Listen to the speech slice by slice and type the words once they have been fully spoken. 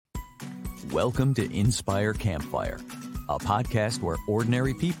Welcome to Inspire Campfire, a podcast where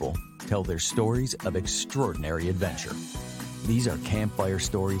ordinary people tell their stories of extraordinary adventure. These are campfire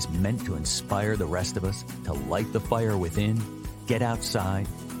stories meant to inspire the rest of us to light the fire within, get outside,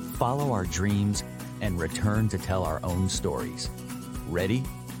 follow our dreams, and return to tell our own stories. Ready?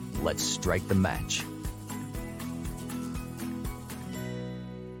 Let's strike the match.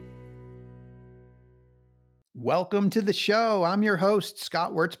 Welcome to the show. I'm your host,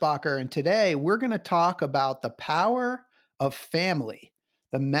 Scott Wurzbacher, and today we're going to talk about the power of family,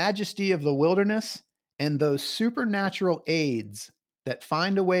 the majesty of the wilderness, and those supernatural aids that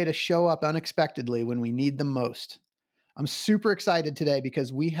find a way to show up unexpectedly when we need them most. I'm super excited today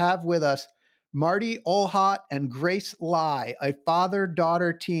because we have with us Marty Ohlhaut and Grace Lai, a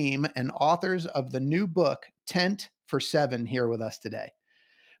father-daughter team and authors of the new book, Tent for Seven, here with us today.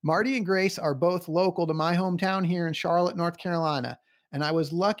 Marty and Grace are both local to my hometown here in Charlotte, North Carolina, and I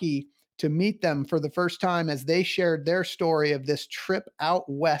was lucky to meet them for the first time as they shared their story of this trip out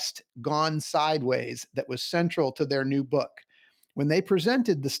west gone sideways that was central to their new book when they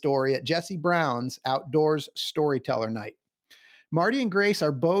presented the story at Jesse Brown's Outdoors Storyteller Night. Marty and Grace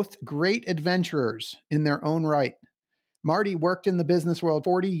are both great adventurers in their own right. Marty worked in the business world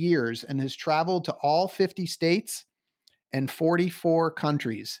 40 years and has traveled to all 50 states and 44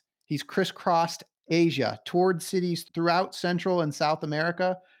 countries. He's crisscrossed Asia, toured cities throughout Central and South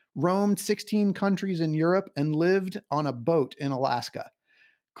America, roamed 16 countries in Europe, and lived on a boat in Alaska.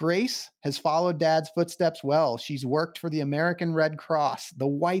 Grace has followed Dad's footsteps well. She's worked for the American Red Cross, the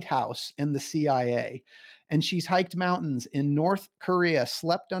White House, and the CIA. And she's hiked mountains in North Korea,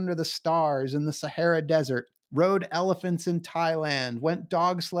 slept under the stars in the Sahara Desert, rode elephants in Thailand, went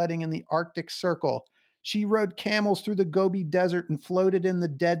dog sledding in the Arctic Circle. She rode camels through the Gobi Desert and floated in the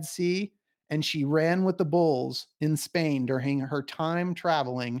Dead Sea, and she ran with the bulls in Spain during her time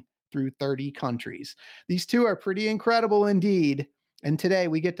traveling through 30 countries. These two are pretty incredible indeed, and today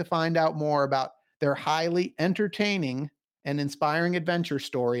we get to find out more about their highly entertaining and inspiring adventure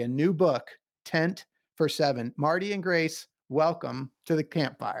story, a new book, Tent for Seven. Marty and Grace, welcome to the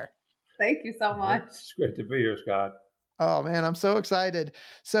campfire. Thank you so much. It's great to be here, Scott. Oh man, I'm so excited.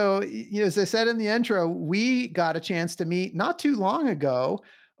 So, as I said in the intro, we got a chance to meet not too long ago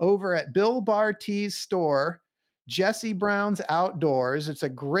over at Bill Barty's store, Jesse Brown's Outdoors. It's a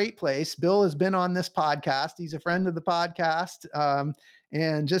great place. Bill has been on this podcast. He's a friend of the podcast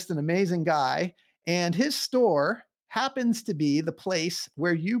and just an amazing guy. And his store happens to be the place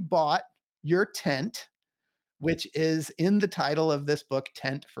where you bought your tent, which is in the title of this book,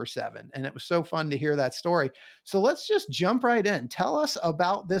 Tent for Seven. And it was so fun to hear that story. So let's just jump right in. Tell us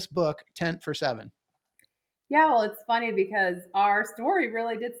about this book, Tent for Seven. Yeah, well, it's funny because our story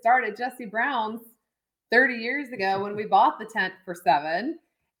really did start at Jesse Brown's 30 years ago when we bought the Tent for Seven.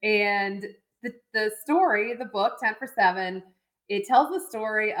 And the story, the book, Tent for Seven, it tells the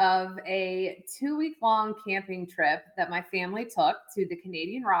story of a 2-week-long camping trip that my family took to the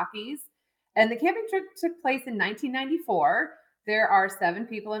Canadian Rockies. And the camping trip took place in 1994. There are 7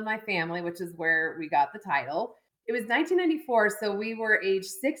 people in my family, which is where we got the title. It was 1994, so we were age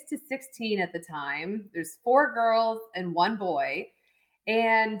 6 to 16 at the time. There's 4 girls and 1 boy.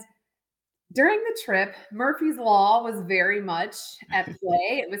 And during the trip, Murphy's Law was very much at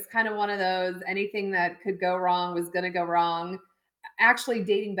play. It was kind of one of those, anything that could go wrong was going to go wrong. Actually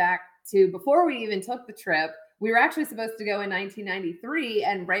dating back to before we even took the trip, we were actually supposed to go in 1993,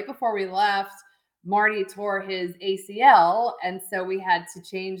 and right before we left, Marty tore his ACL, and so we had to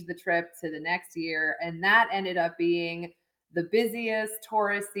change the trip to the next year, and that ended up being the busiest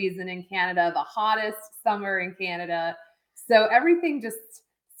tourist season in Canada, the hottest summer in Canada. So everything just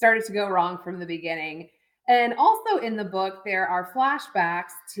started to go wrong from the beginning. And also in the book, there are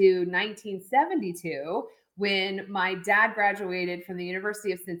flashbacks to 1972, when my dad graduated from the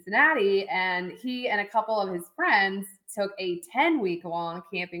University of Cincinnati, and he and a couple of his friends took a 10-week-long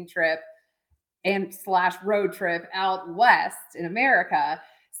camping trip and / road trip out west in America.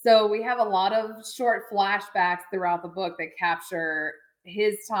 So we have a lot of short flashbacks throughout the book that capture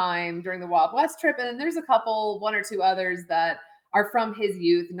his time during the Wild West trip. And then there's a couple, 1 or 2 others that are from his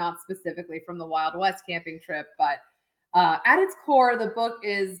youth, not specifically from the Wild West camping trip. But at its core, the book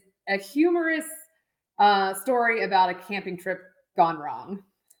is a humorous story about a camping trip gone wrong.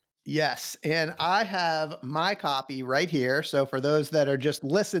 Yes, and I have my copy right here. So for those that are just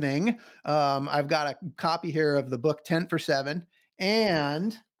listening, I've got a copy here of the book Tent for Seven,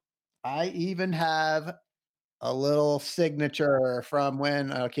 and I even have a little signature from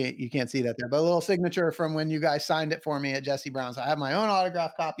when okay, you can't see that there, but a little signature from when you guys signed it for me at Jesse Brown's. I have my own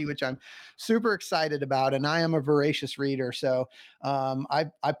autograph copy, which I'm super excited about, and I am a voracious reader. So I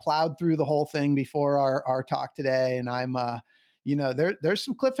plowed through the whole thing before our talk today, and I'm there's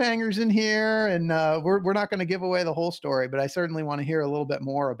some cliffhangers in here, and we're not going to give away the whole story, but I certainly want to hear a little bit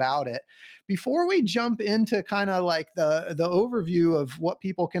more about it. Before we jump into kind of like the overview of what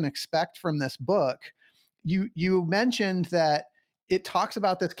people can expect from this book, you mentioned that it talks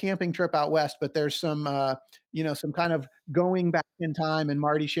about this camping trip out west, but there's some some kind of going back in time and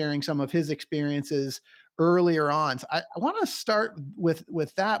Marty sharing some of his experiences earlier on. So I want to start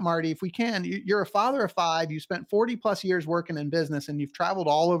with that, Marty, if we can. You're a father of five. You spent 40 plus years working in business, and you've traveled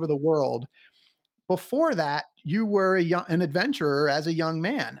all over the world. Before that, you were an adventurer as a young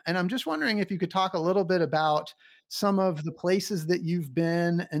man. And I'm just wondering if you could talk a little bit about some of the places that you've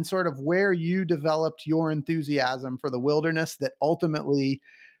been and sort of where you developed your enthusiasm for the wilderness that ultimately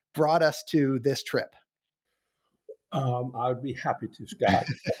brought us to this trip. I would be happy to, Scott.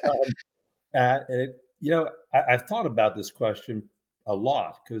 Um, I've thought about this question a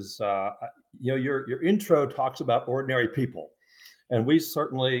lot because your intro talks about ordinary people, and we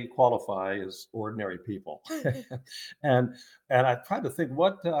certainly qualify as ordinary people. and and I tried to think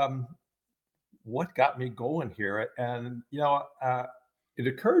what got me going here, and it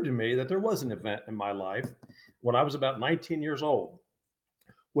occurred to me that there was an event in my life when I was about 19 years old,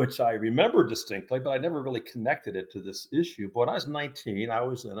 which I remember distinctly, but I never really connected it to this issue. But when I was 19, I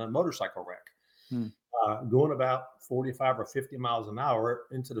was in a motorcycle wreck, Hmm. going about 45 or 50 miles an hour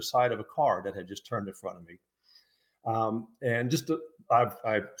into the side of a car that had just turned in front of me. And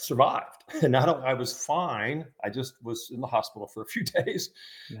I survived, and I was fine. I just was in the hospital for a few days,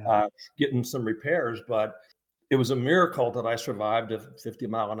 Yeah. getting some repairs. But it was a miracle that I survived a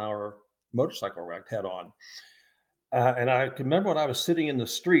 50-mile-an-hour motorcycle wreck head on. And I can remember when I was sitting in the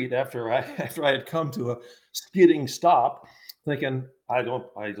street after I after I had come to a skidding stop, thinking, I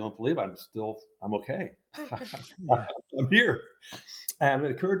don't believe I'm okay. Yeah. I'm here. And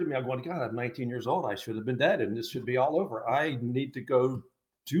it occurred to me, I'm going, God, I'm 19 years old. I should have been dead, and this should be all over. I need to go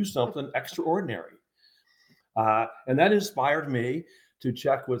do something extraordinary. And that inspired me to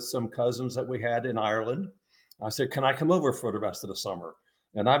check with some cousins that we had in Ireland. I said, can I come over for the rest of the summer?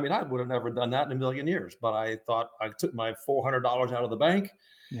 And I mean, I would have never done that in a million years, but I thought I took my $400 out of the bank,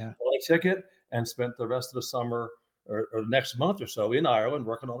 Yeah. bought a ticket, and spent the rest of the summer or the next month or so in Ireland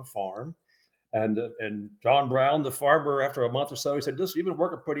working on a farm. And John Brown, the farmer, after a month or so, he said, "Listen, you've been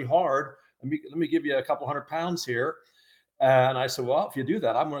working pretty hard. Let me give you a couple £100 here." And I said, "Well, if you do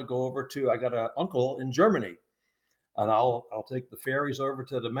that, I'm going to go over to. I got an uncle in Germany, and I'll take the ferries over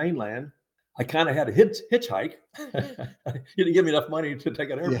to the mainland." I kind of had a hitchhike. He didn't give me enough money to take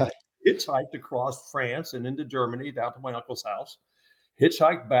an Yeah. airplane. Hitchhiked across France and into Germany down to my uncle's house.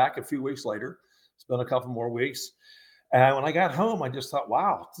 Hitchhiked back a few weeks later. Spent a couple more weeks. And when I got home, I just thought,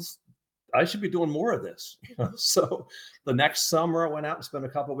 wow, I should be doing more of this. So the next summer, I went out and spent a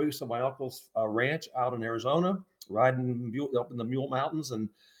couple of weeks on my uncle's ranch out in Arizona, riding up in the Mule Mountains. And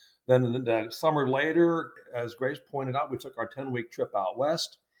then the summer later, as Grace pointed out, we took our 10-week trip out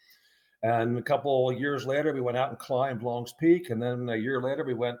west. And a couple of years later, we went out and climbed Long's Peak. And then a year later,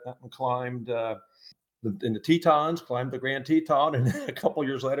 we went out and climbed in the Tetons, climbed the Grand Teton. And a couple of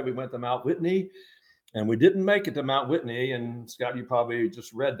years later, we went to Mount Whitney. And we didn't make it to Mount Whitney. And Scott, you probably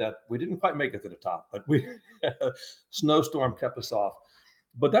just read that we didn't quite make it to the top, but a snowstorm kept us off.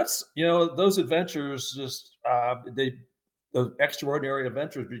 But that's, those adventures just, those extraordinary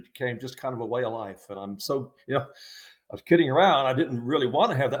adventures became just kind of a way of life. And I'm so, I was kidding around. I didn't really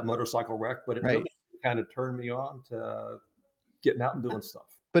want to have that motorcycle wreck, but it Right. really kind of turned me on to getting out and doing stuff.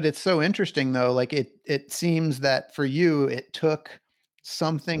 But it's so interesting though, like it seems that for you it took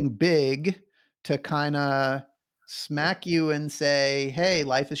something big to kind of smack you and say, "Hey,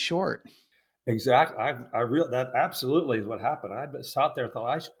 life is short." Exactly. I real that absolutely is what happened. I sat there and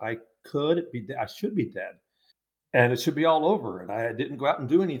thought I could be dead. I should be dead, and it should be all over. And I didn't go out and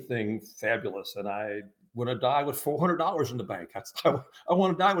do anything fabulous. And I want to die with $400 in the bank. I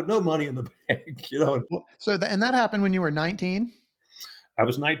want to die with no money in the bank. Well, so and that happened when you were 19? I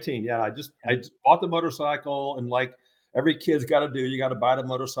was 19. Yeah, I Yeah. just bought the motorcycle, and like every kid's got to do, you got to buy the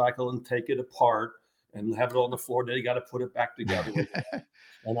motorcycle and take it apart and have it on the floor. Then you got to put it back together.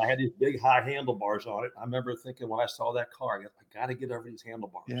 And I had these big high handlebars on it. I remember thinking when I saw that car, I got to get over these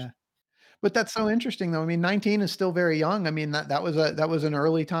handlebars. Yeah. But that's so interesting though. I mean, 19 is still very young. I mean, that was an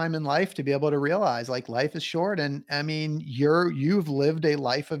early time in life to be able to realize like life is short. And I mean, you've lived a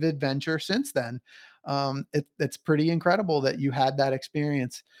life of adventure since then. It's pretty incredible that you had that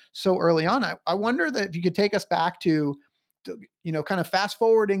experience so early on. I wonder that if you could take us back to, kind of fast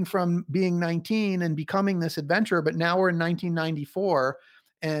forwarding from being 19 and becoming this adventurer, but now we're in 1994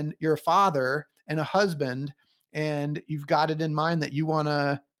 and you're a father and a husband, and you've got it in mind that you want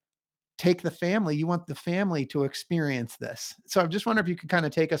to you want the family to experience this. So I just wonder if you could kind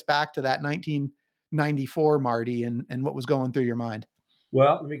of take us back to that 1994 Marty and what was going through your mind.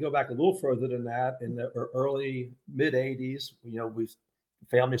 Well, let me go back a little further than that. In the early mid '80s, we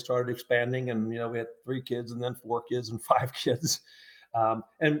family started expanding, and we had 3 kids, and then 4 kids, and 5 kids. My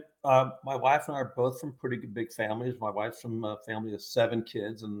wife and I are both from pretty big families. My wife's from a family of 7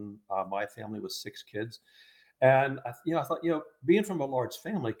 kids, and my family was 6 kids. And I thought, being from a large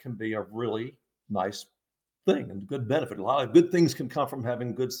family can be a really nice thing and good benefit. A lot of good things can come from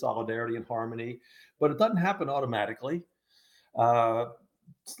having good solidarity and harmony, but it doesn't happen automatically. Uh,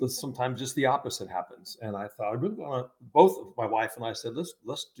 Sometimes just the opposite happens. And I thought I really want to. Both my wife and I said,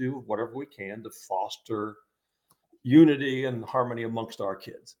 let's do whatever we can to foster unity and harmony amongst our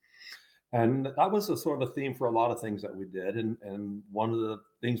kids. And that was a sort of a theme for a lot of things that we did. And one of the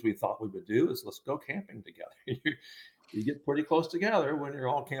things we thought we would do is let's go camping together. You get pretty close together when you're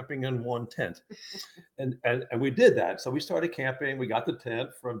all camping in one tent. And we did that. So we started camping. We got the tent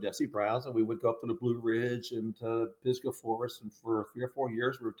from Jesse Brown's, and we would go up to the Blue Ridge and to Pisgah Forest. And for 3 or 4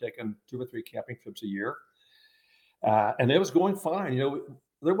 years, we were taking 2 or 3 camping trips a year. And it was going fine.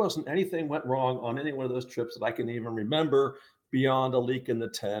 There wasn't anything went wrong on any one of those trips that I can even remember, beyond a leak in the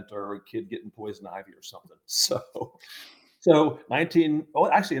tent or a kid getting poison ivy or something. So in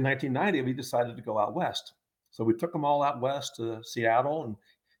 1990, we decided to go out west. So we took them all out west to Seattle and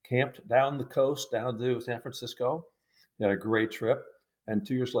camped down the coast down to San Francisco. We had a great trip. And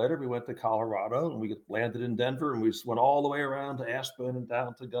 2 years later, we went to Colorado, and we landed in Denver, and we just went all the way around to Aspen and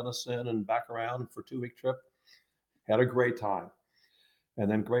down to Gunnison and back around for a 2-week trip. Had a great time. And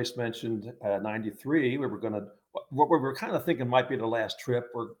then Grace mentioned 93, what we were kind of thinking might be the last trip.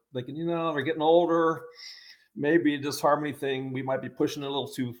 We're thinking, we're getting older. Maybe this harmony thing, we might be pushing a little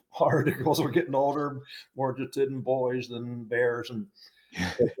too hard. The girls are getting older, more interested in boys than bears. And we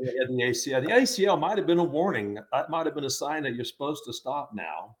had the ACL. The ACL might have been a warning. That might have been a sign that you're supposed to stop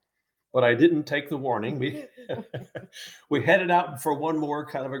now. But I didn't take the warning. We headed out for one more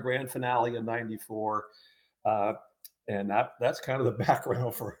kind of a grand finale in 94. And that's kind of the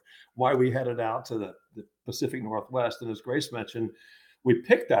background for why we headed out to the Pacific Northwest. And as Grace mentioned, we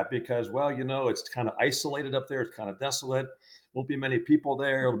picked that because, it's kind of isolated up there. It's kind of desolate. Won't be many people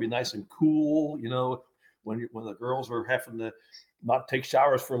there. It'll be nice and cool. When the girls are having to not take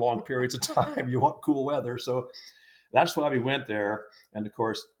showers for long periods of time, you want cool weather. So that's why we went there. And of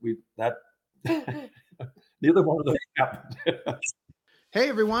course, neither one of them happened. Hey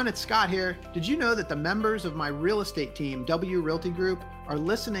everyone, it's Scott here. Did you know that the members of my real estate team, W Realty Group, are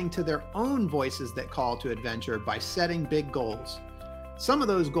listening to their own voices that call to adventure by setting big goals? Some of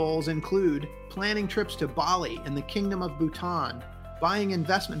those goals include planning trips to Bali and the Kingdom of Bhutan, buying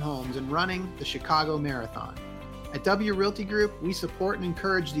investment homes, and running the Chicago Marathon. At W Realty Group, we support and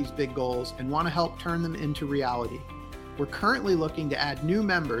encourage these big goals and want to help turn them into reality. We're currently looking to add new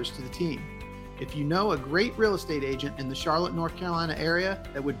members to the team. If you know a great real estate agent in the Charlotte, North Carolina area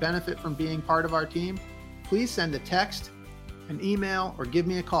that would benefit from being part of our team, please send a text, an email, or give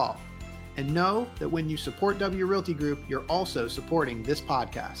me a call. And know that when you support W Realty Group, you're also supporting this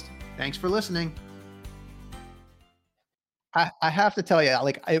podcast. Thanks for listening. I have to tell you,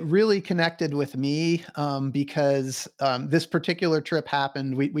 it really connected with me because this particular trip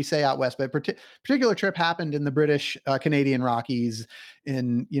happened. We say out west, but particular trip happened in the British Canadian Rockies,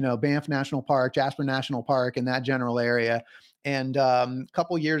 in Banff National Park, Jasper National Park, in that general area. And a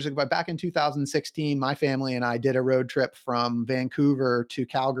couple years ago, back in 2016, my family and I did a road trip from Vancouver to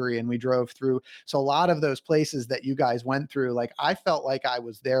Calgary, and we drove through. So a lot of those places that you guys went through, I felt like I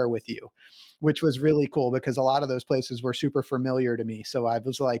was there with you, which was really cool because a lot of those places were super familiar to me. So I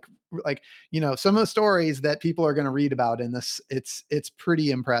was like, some of the stories that people are going to read about in this, it's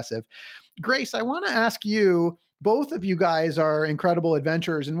pretty impressive. Grace, I want to ask you, both of you guys are incredible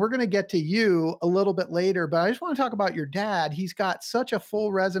adventurers, and we're going to get to you a little bit later, but I just want to talk about your dad. He's got such a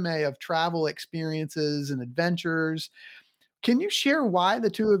full resume of travel experiences and adventures. Can you share why the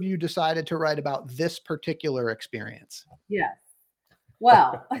two of you decided to write about this particular experience? Yes.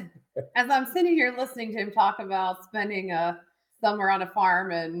 Well, as I'm sitting here listening to him talk about spending a summer on a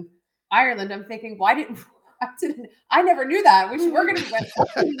farm in Ireland, I'm thinking, I never knew that. We're going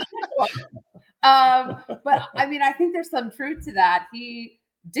to but I mean, I think there's some truth to that. He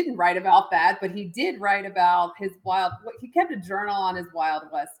didn't write about that, but he did write about he kept a journal on his Wild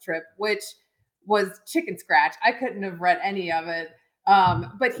West trip, which was chicken scratch. I couldn't have read any of it.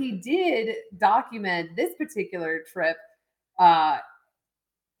 But he did document this particular trip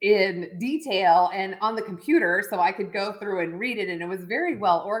in detail and on the computer, so I could go through and read it. And it was very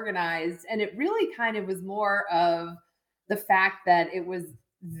well organized. And it really kind of was more of the fact that it was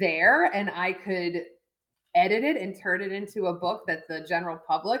there and I could edit it and turn it into a book that the general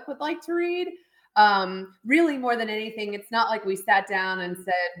public would like to read. Really, more than anything, it's not like we sat down and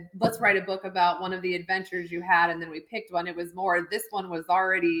said, let's write a book about one of the adventures you had, and then we picked one. It was more, this one was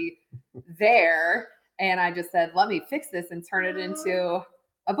already there. And I just said, let me fix this and turn it into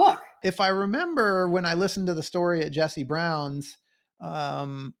a book. If I remember when I listened to the story at Jesse Brown's,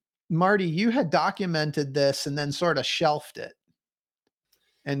 Marty, you had documented this and then sort of shelved it.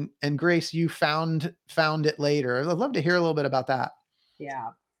 And Grace, you found it later. I'd love to hear a little bit about that. Yeah.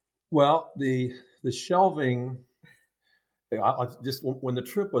 Well, the shelving, I just when the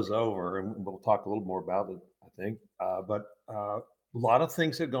trip was over, and we'll talk a little more about it, I think. But a lot of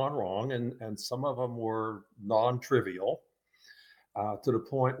things had gone wrong, and some of them were non-trivial, to the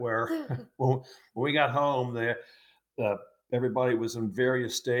point where when we got home, everybody was in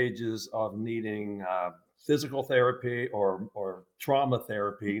various stages of needing physical therapy or trauma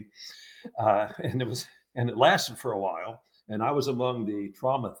therapy, and it lasted for a while. And I was among the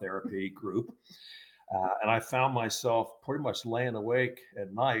trauma therapy group, and I found myself pretty much laying awake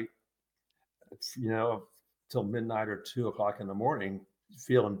at night, till midnight or 2 o'clock in the morning,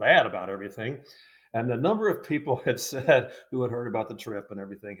 feeling bad about everything. And the number of people had said, who had heard about the trip and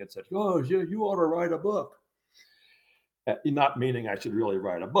everything, had said, "Oh, yeah, you ought to write a book." Not meaning I should really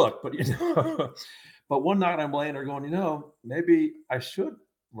write a book, but but one night I'm laying there going, maybe I should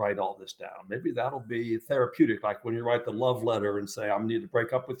write all this down. Maybe that'll be therapeutic, like when you write the love letter and say, I need to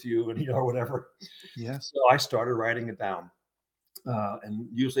break up with you, and whatever. Yes. So I started writing it down. And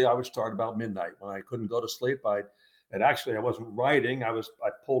usually I would start about midnight when I couldn't go to sleep. I wasn't writing. I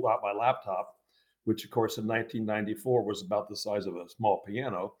pulled out my laptop, which of course in 1994 was about the size of a small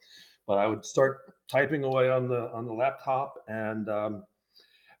piano. But I would start typing away on the laptop, and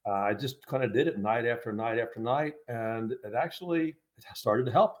I just kind of did it night after night after night, and it actually started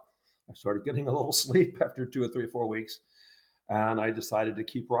to help. I started getting a little sleep after 2 or 3 or 4 weeks, and I decided to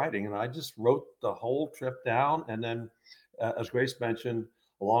keep writing. And I just wrote the whole trip down, and then, as Grace mentioned,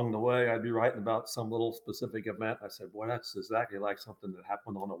 along the way, I'd be writing about some little specific event. I said, "Boy, that's exactly like something that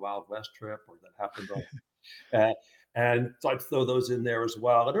happened on a Wild West trip, or that happened on." And so I'd throw those in there as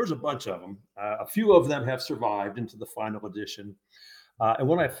well. And there's a bunch of them. A few of them have survived into the final edition. And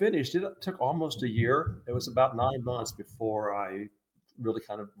when I finished, it took almost a year. It was about 9 months before I really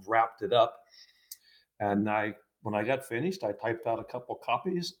kind of wrapped it up. And when I got finished, I typed out a couple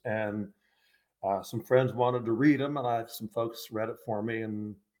copies, and some friends wanted to read them, and some folks read it for me,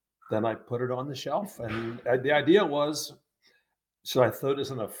 and then I put it on the shelf. And the idea was, should I throw this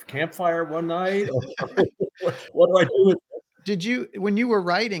in a campfire one night? Or what do I do with it? Did you, when you were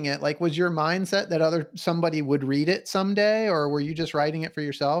writing it, like, was your mindset that somebody would read it someday, or were you just writing it for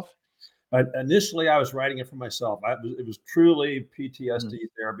yourself? Initially, I was writing it for myself. It was truly PTSD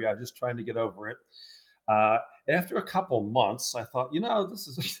therapy. I was just trying to get over it. After a couple months, I thought, this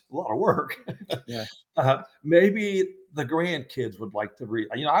is a lot of work. Yeah. Maybe the grandkids would like to read.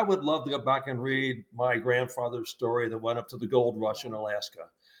 I would love to go back and read my grandfather's story that went up to the gold rush in Alaska.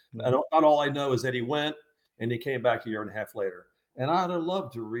 And not all I know is that he went and he came back a year and a half later. And I'd have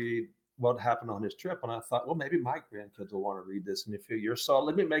loved to read what happened on his trip. And I thought, well, maybe my grandkids will want to read this in a few years. So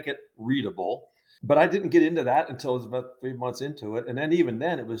let me make it readable. But I didn't get into that until it was about 3 months into it. And then even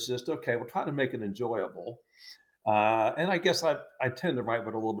then, it was just, okay, we'll try to make it enjoyable. And I guess I tend to write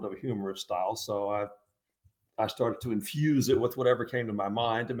with a little bit of a humorous style. So I started to infuse it with whatever came to my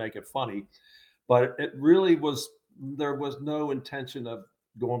mind to make it funny. But it really there was no intention of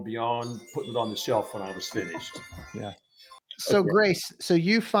going beyond putting it on the shelf when I was finished. Yeah. So Okay. Grace, so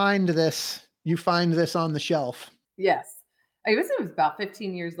you find this on the shelf. Yes. I guess it was about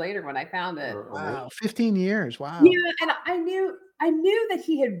 15 years later when I found it. Wow. 15 years. Wow. Yeah, and I knew that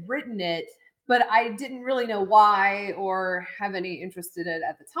he had written it, but I didn't really know why or have any interest in it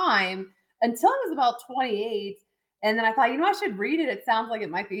at the time until I was about 28. And then I thought, I should read it. It sounds like it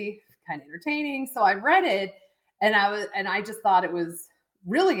might be kind of entertaining. So I read it, and I just thought it was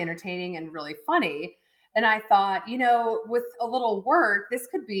really entertaining and really funny. And I thought, with a little work, this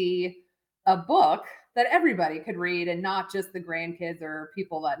could be a book that everybody could read, and not just the grandkids or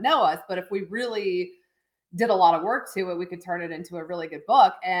people that know us. But if we really did a lot of work to it, we could turn it into a really good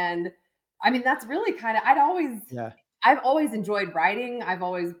book. And that's really kind of, I've always enjoyed writing. I've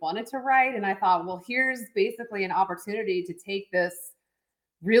always wanted to write. And I thought, well, here's basically an opportunity to take this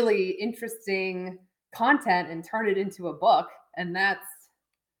really interesting content and turn it into a book. And that's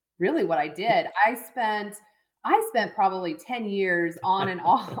really what I did. I spent probably 10 years on and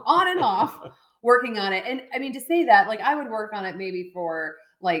off, on and off working on it. And I mean, to say that, like, I would work on it maybe for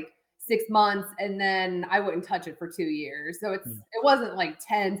like 6 months and then I wouldn't touch it for 2 years. So it wasn't like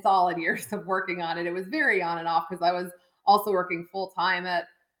 10 solid years of working on it. It was very on and off because I was also working full time at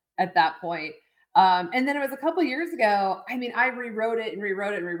that point. And then it was a couple years ago. I mean, I rewrote it and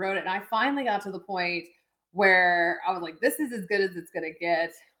rewrote it and rewrote it. And I finally got to the point where I was like, this is as good as it's going to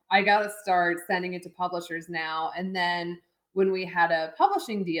get. I got to start sending it to publishers now. And then when we had a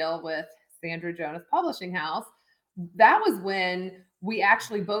publishing deal with Sandra Jonas Publishing House, that was when we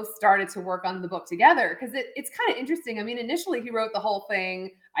actually both started to work on the book together. Because it's kind of interesting. I mean, initially he wrote the whole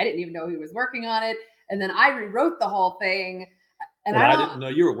thing. I didn't even know he was working on it. And then I rewrote the whole thing. And I didn't know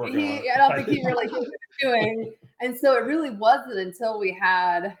you were working on it. I don't think he really knew what he was doing. And so it really wasn't until we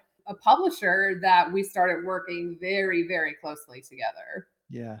had a publisher that we started working very, very closely together.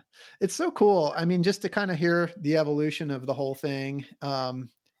 Yeah. It's so cool. I mean, just to kind of hear the evolution of the whole thing,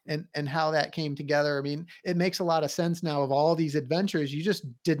 and how that came together. I mean, it makes a lot of sense now. Of all these adventures, you just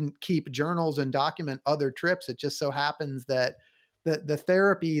didn't keep journals and document other trips. It just so happens that the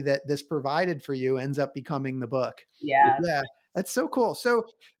therapy that this provided for you ends up becoming the book. Yeah. Yeah. That's so cool. So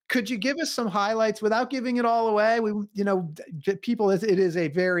could you give us some highlights without giving it all away? People, it is a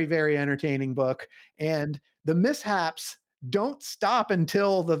very, very entertaining book, and the mishaps don't stop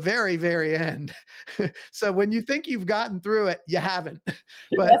until the very, very end. So when you think you've gotten through it, you haven't.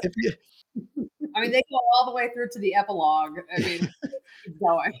 But if you, I mean, they go all the way through to the epilogue. I mean, keep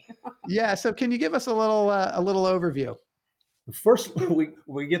going. Yeah. So can you give us a little overview? First,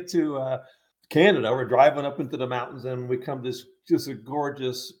 we get to Canada. We're driving up into the mountains, and we come to just a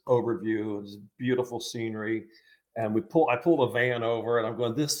gorgeous overview. It's beautiful scenery, and I pull the van over, and I'm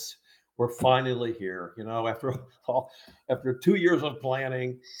going, we're finally here. After 2 years of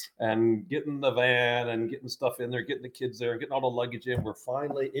planning and getting the van and getting stuff in there, getting the kids there, getting all the luggage in, we're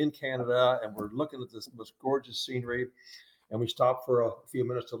finally in Canada, and we're looking at this most gorgeous scenery. And we stop for a few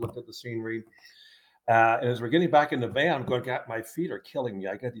minutes to look at the scenery. And as we're getting back in the van, I'm going, God, my feet are killing me.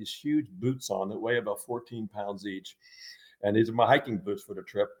 I got these huge boots on that weigh about 14 pounds each. And these are my hiking boots for the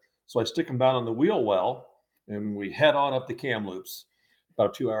trip. So I stick them down on the wheel well, and we head on up to Kamloops,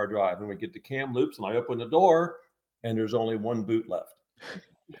 about a 2-hour drive. And we get to Kamloops, and I open the door, and there's only one boot left.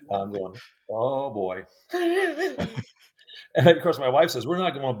 I'm going, oh boy. And of course, my wife says, we're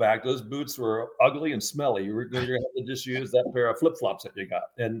not going back. Those boots were ugly and smelly. You're going to have to just use that pair of flip-flops that you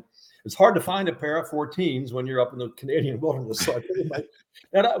got. And it's hard to find a pair of 14s when you're up in the Canadian wilderness. So and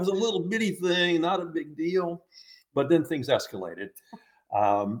that was a little bitty thing, not a big deal. But then things escalated.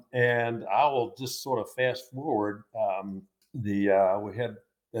 And I will just sort of fast forward. We had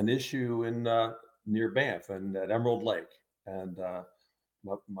an issue in near Banff and at Emerald Lake. And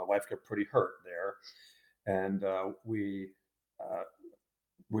my wife got pretty hurt there. And we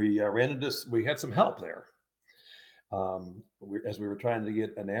ran into this. We had some help there as we were trying to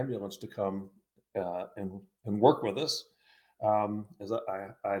get an ambulance to come and work with us. As I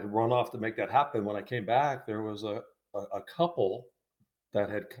had run off to make that happen. When I came back, there was a couple that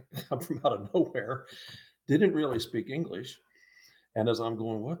had come from out of nowhere, didn't really speak English. And as I'm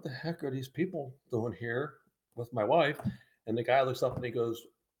going, what the heck are these people doing here with my wife? And the guy looks up and he goes,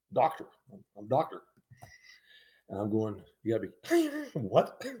 doctor, I'm doctor. And I'm going, you gotta be,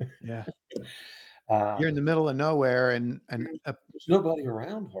 what? Yeah. You're in the middle of nowhere, and there's nobody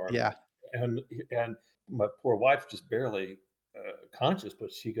around hardly. Yeah. And my poor wife's just barely conscious,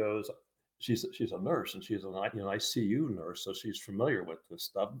 but she goes, she's a nurse, and she's an ICU nurse, so she's familiar with this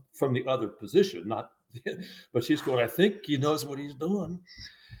stuff from the other position, not. But she's going, I think he knows what he's doing.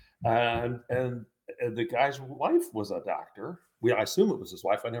 And the guy's wife was a doctor. I assume it was his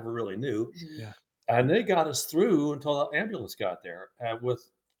wife. I never really knew. Yeah. And they got us through until the ambulance got there with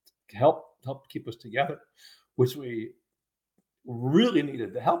help keep us together, which we really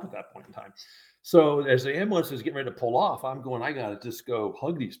needed the help at that point in time. So as the ambulance is getting ready to pull off, I'm going, I got to just go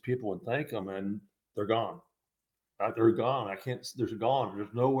hug these people and thank them. And they're gone. They're gone. I can't, there's gone.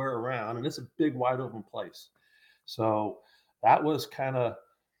 There's nowhere around. And it's a big, wide open place. So that was kind of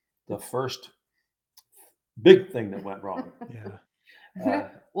the first big thing that went wrong. Yeah.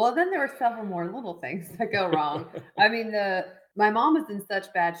 Well, then there were several more little things that go wrong. I mean, my mom was in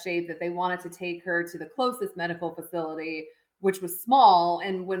such bad shape that they wanted to take her to the closest medical facility, which was small.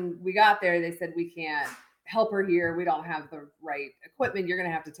 And when we got there, they said, we can't help her here. We don't have the right equipment. You're going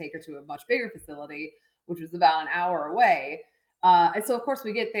to have to take her to a much bigger facility, which was about an hour away. And so of course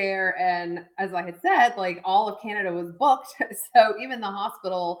we get there, and as I had said, like all of Canada was booked. So even the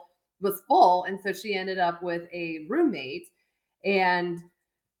hospital was full. And so she ended up with a roommate. And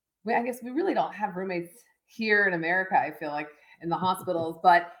I guess we really don't have roommates here in America, I feel like, in the hospitals,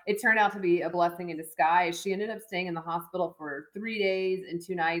 but it turned out to be a blessing in disguise. She ended up staying in the hospital for 3 days and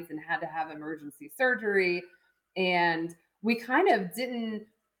 2 nights and had to have emergency surgery. And we kind of didn't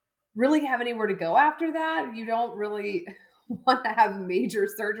really have anywhere to go after that. You don't really want to have major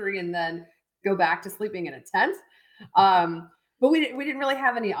surgery and then go back to sleeping in a tent. But we didn't really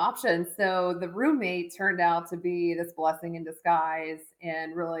have any options. So the roommate turned out to be this blessing in disguise.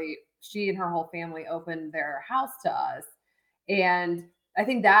 And really, she and her whole family opened their house to us. And I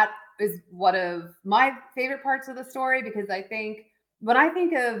think that is one of my favorite parts of the story, because I think when I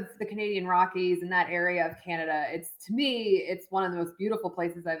think of the Canadian Rockies and that area of Canada, to me, it's one of the most beautiful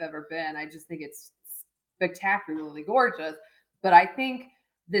places I've ever been. I just think it's spectacularly gorgeous. But I think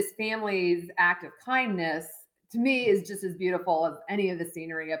this family's act of kindness, to me, is just as beautiful as any of the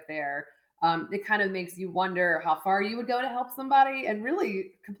scenery up there. It kind of makes you wonder how far you would go to help somebody, and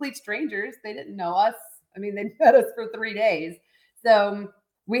really complete strangers. They didn't know us. I mean, they met us for 3 days. So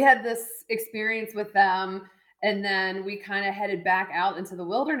we had this experience with them. And then we kind of headed back out into the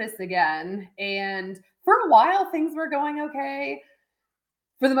wilderness again. And for a while, things were going okay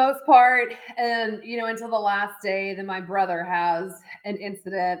for the most part. And, until the last day, then my brother has an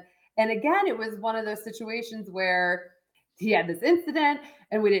incident. And again, it was one of those situations where he had this incident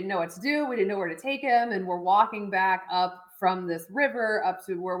and we didn't know what to do. We didn't know where to take him. And we're walking back up from this river up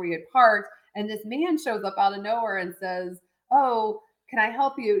to where we had parked. And this man shows up out of nowhere and says, "Oh, can I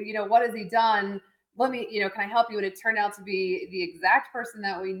help you? What has he done? Can I help you?" And it turned out to be the exact person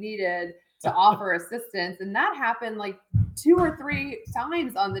that we needed to offer assistance. And that happened like 2 or 3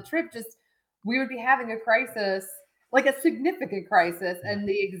 times on the trip. Just, we would be having a crisis, like a significant crisis, and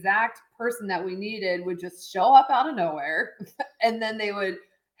the exact person that we needed would just show up out of nowhere and then they would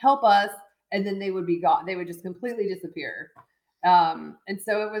help us, and then they would be gone. They would just completely disappear. And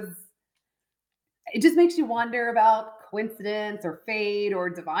so it just makes you wonder about coincidence or fate or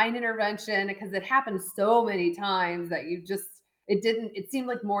divine intervention, because it happened so many times that it seemed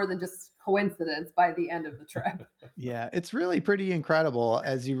like more than just coincidence by the end of the trip. Yeah, it's really pretty incredible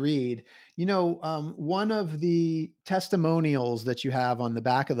as you read. One of the testimonials that you have on the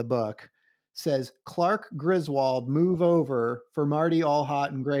back of the book says, "Clark Griswold, move over for Marty Ohlhaut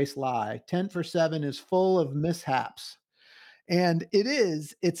and Grace Lai. Tent for Seven is full of mishaps." And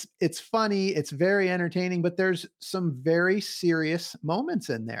it's funny, it's very entertaining, but there's some very serious moments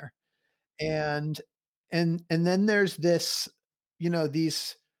in there. And and then there's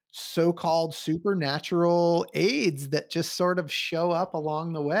these so-called supernatural aids that just sort of show up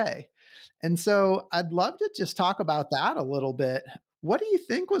along the way. And so I'd love to just talk about that a little bit. What do you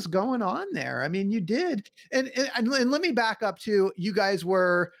think was going on there? I mean, you did, and let me back up to, you guys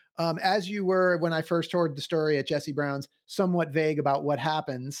were, as you were when I first heard the story at Jesse Brown's, somewhat vague about what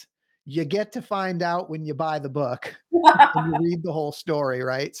happens. You get to find out when you buy the book and you read the whole story,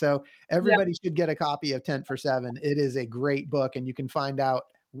 right? So Yeah. everybody should get a copy of Tent for Seven. It is a great book, and you can find out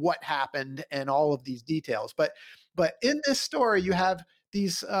what happened and all of these details. But in this story, you have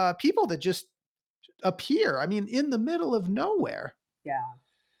these people that just appear. I mean, in the middle of nowhere. Yeah.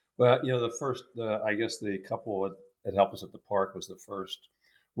 Well, I guess the couple that helped us at the park was the first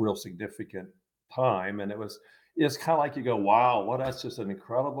real significant time. And it's kind of like you go, wow, well, that's just an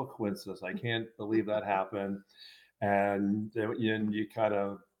incredible coincidence. I can't believe that happened. And then you kind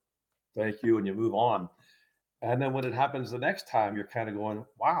of thank you and you move on. And then when it happens the next time, you're kind of going,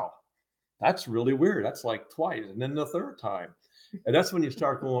 wow, that's really weird. That's like twice. And then the third time. And that's when you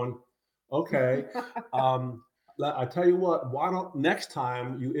start going, okay, I tell you what, why don't next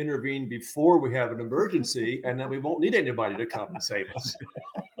time you intervene before we have an emergency, and then we won't need anybody to come and save us.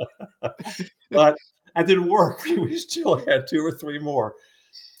 But that didn't work. We still had 2 or 3 more.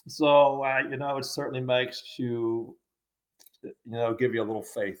 So, it certainly makes you, give you a little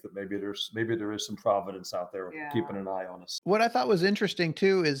faith that maybe there is some providence out there keeping an eye on us. What I thought was interesting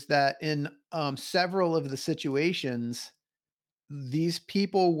too is that in several of the situations, these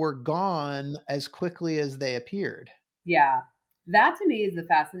people were gone as quickly as they appeared. Yeah. That to me is the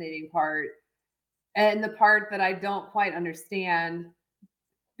fascinating part, and the part that I don't quite understand,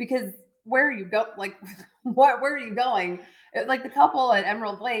 because where are you go like where are you going? Like the couple at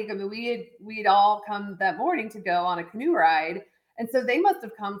Emerald Lake, I mean, we'd all come that morning to go on a canoe ride, and so they must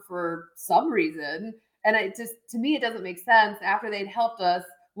have come for some reason. And it just, to me, it doesn't make sense. After they'd helped us,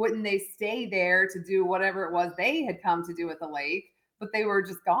 wouldn't they stay there to do whatever it was they had come to do at the lake? But they were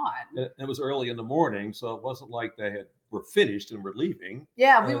just gone. It was early in the morning, so it wasn't like they had we're finished and we're leaving.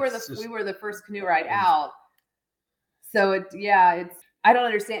 Yeah, we were the first canoe ride out. So it's I don't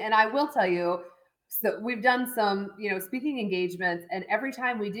understand. And I will tell you, so we've done some, speaking engagements, and every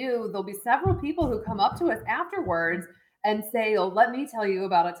time we do, there'll be several people who come up to us afterwards and say, "Oh, let me tell you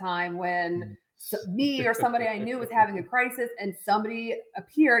about a time when me or somebody I knew was having a crisis, and somebody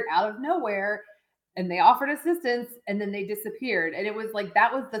appeared out of nowhere, and they offered assistance, and then they disappeared." And it was like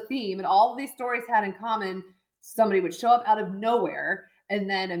that was the theme, and all of these stories had in common: somebody would show up out of nowhere, and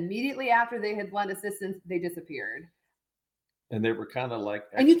then immediately after they had lent assistance, they disappeared. And they were kind of like,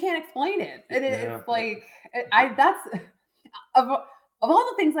 and you can't explain it. And it's like, that's of all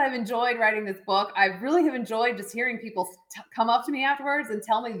the things I've enjoyed writing this book, I really have enjoyed just hearing people come up to me afterwards and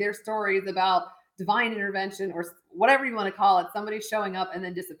tell me their stories about divine intervention or whatever you want to call it, somebody showing up and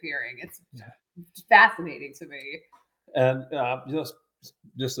then disappearing. It's fascinating to me. And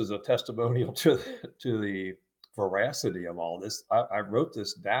just as a testimonial to the veracity of all this, I wrote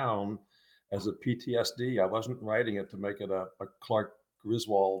this down as a PTSD. I wasn't writing it to make it a Clark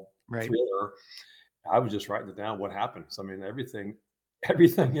Griswold thriller. I was just writing it down what happened. So, I mean, everything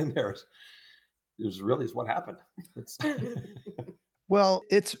in there is really what happened. Well,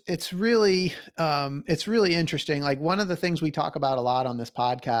 it's really interesting. Like, one of the things we talk about a lot on this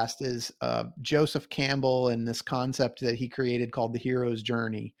podcast is Joseph Campbell and this concept that he created called the hero's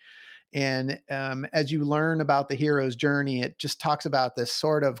journey. And as you learn about the hero's journey, it just talks about this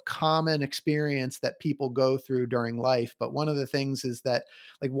sort of common experience that people go through during life. But one of the things is that,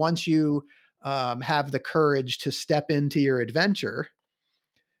 like, once you have the courage to step into your adventure,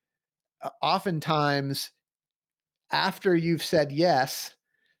 oftentimes after you've said yes,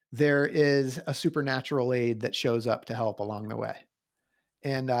 there is a supernatural aid that shows up to help along the way.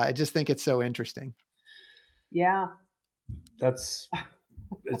 And I just think it's so interesting. Yeah.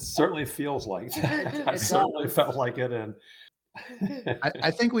 It certainly feels like that. I certainly felt like it. And I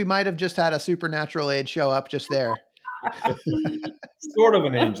think we might have just had a supernatural aid show up just there. Sort of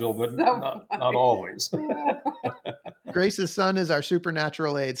an angel, but not always. Grace's son is our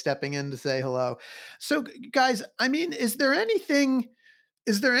supernatural aid stepping in to say hello. So, guys, I mean, is there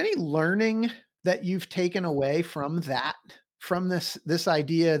any learning that you've taken away from this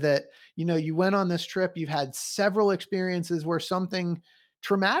idea that, you went on this trip, you've had several experiences where something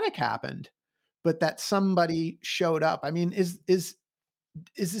traumatic happened, but that somebody showed up? I mean, is this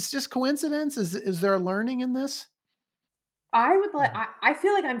just coincidence? Is there a learning in this? I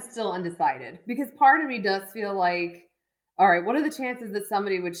feel like I'm still undecided, because part of me does feel like, all right, what are the chances that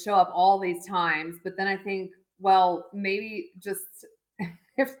somebody would show up all these times? But then I think, well, maybe just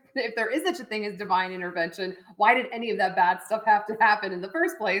if there is such a thing as divine intervention, why did any of that bad stuff have to happen in the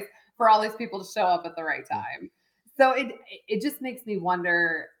first place for all these people to show up at the right time? So it just makes me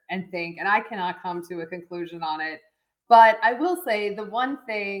wonder and think, and I cannot come to a conclusion on it. But I will say the one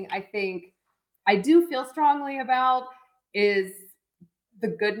thing I think I do feel strongly about is the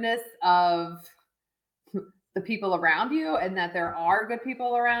goodness of the people around you, and that there are good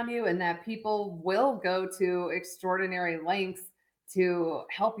people around you, and that people will go to extraordinary lengths to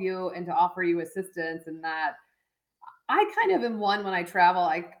help you and to offer you assistance. And that I kind of am one, when I travel,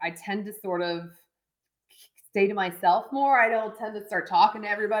 I tend to sort of stay to myself more. I don't tend to start talking to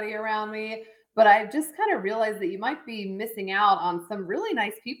everybody around me, but I've just kind of realized that you might be missing out on some really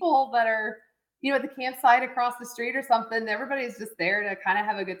nice people that are, at the campsite across the street or something. Everybody's just there to kind of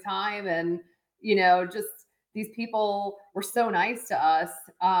have a good time. And, just these people were so nice to us.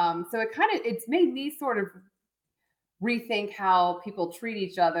 So it's made me sort of rethink how people treat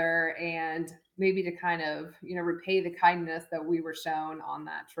each other, and maybe to kind of, repay the kindness that we were shown on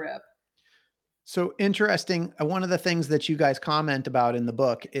that trip. So interesting. One of the things that you guys comment about in the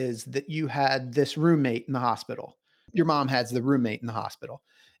book is that you had this roommate in the hospital. Your mom has the roommate in the hospital,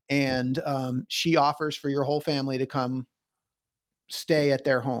 and she offers for your whole family to come stay at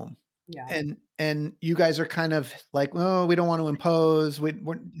their home. Yeah. And you guys are kind of like, oh, we don't want to impose. We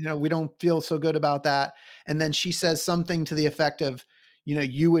don't feel so good about that. And then she says something to the effect of,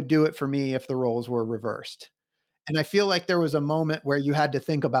 you would do it for me if the roles were reversed. And I feel like there was a moment where you had to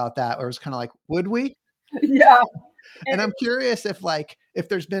think about that, or it was kind of like, would we? Yeah. And I'm curious if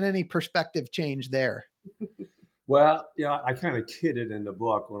there's been any perspective change there. Well, I kind of kidded in the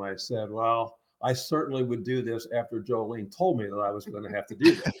book when I said, well, I certainly would do this after Jolene told me that I was going to have to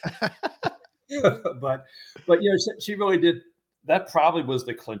do this. but she really did. That probably was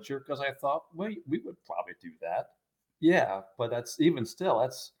the clincher, because I thought, well, we would probably do that. Yeah, but that's even still,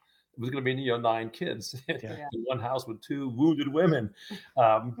 it was going to be 9 kids in one house with 2 wounded women.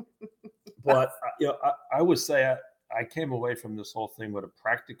 But I would say I came away from this whole thing with a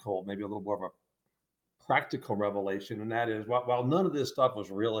practical, maybe a little more of a practical revelation, and that is, while none of this stuff was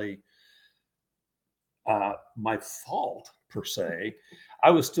really my fault per se, I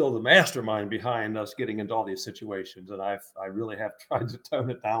was still the mastermind behind us getting into all these situations, and I really have tried to tone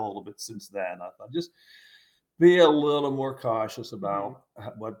it down a little bit since then. I thought just be a little more cautious about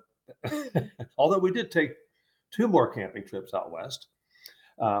what. Although we did take 2 more camping trips out west.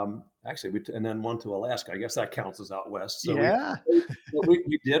 Actually, and then one to Alaska. I guess that counts as out west. So Yeah.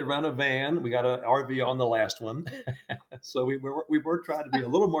 we did rent a van. We got an RV on the last one. So we were trying to be a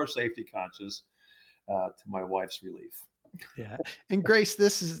little more safety conscious, to my wife's relief. Yeah. And Grace,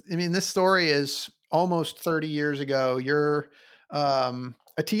 this story is almost 30 years ago. You're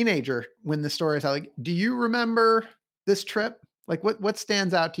a teenager when the story is out. Like, do you remember this trip? Like what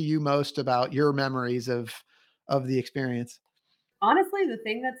stands out to you most about your memories of the experience? Honestly, the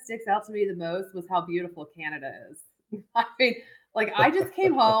thing that sticks out to me the most was how beautiful Canada is. I mean, like I just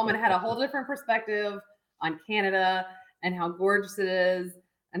came home and had a whole different perspective on Canada and how gorgeous it is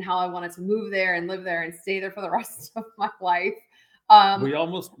and how I wanted to move there and live there and stay there for the rest of my life. We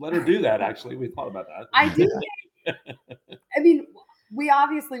almost let her do that, actually. We thought about that. I do. I mean, we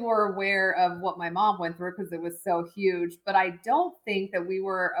obviously were aware of what my mom went through because it was so huge, but I don't think that we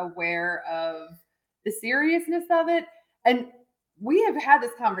were aware of the seriousness of it. And we have had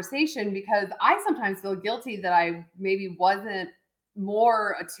this conversation because I sometimes feel guilty that I maybe wasn't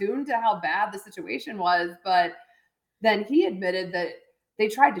more attuned to how bad the situation was. But then he admitted that they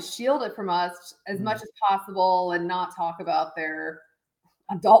tried to shield it from us as much as possible and not talk about their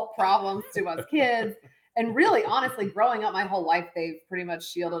adult problems to us kids. And really, honestly, growing up my whole life, they've pretty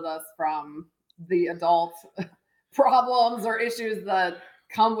much shielded us from the adult problems or issues that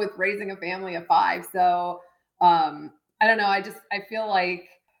come with raising a family of 5. So I don't know. I feel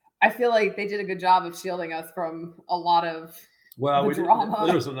like they did a good job of shielding us from a lot of the drama.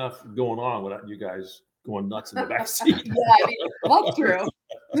 There was enough going on without you guys going nuts in the back seat. Yeah, I mean, that's true.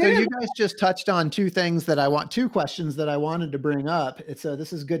 So you guys just touched on 2 questions that I wanted to bring up.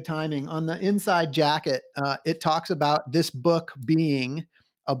 This is good timing. On the inside jacket, it talks about this book being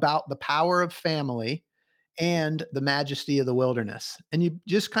about the power of family and the majesty of the wilderness. And you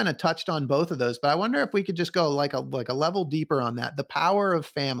just kind of touched on both of those, but I wonder if we could just go like a level deeper on that. The power of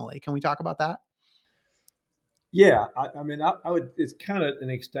family. Can we talk about that? Yeah, I mean, I would. It's kind of an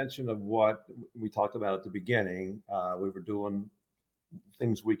extension of what we talked about at the beginning. We were doing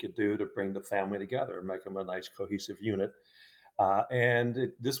things we could do to bring the family together and make them a nice cohesive unit.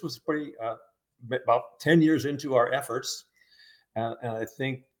 This was pretty about 10 years into our efforts, and I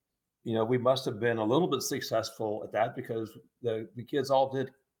think we must have been a little bit successful at that because the kids all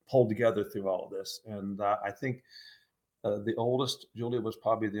did pull together through all of this, and I think the oldest, Julia, was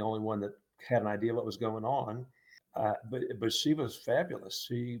probably the only one that had an idea what was going on. But she was fabulous.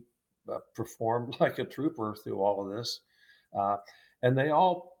 She performed like a trooper through all of this, and they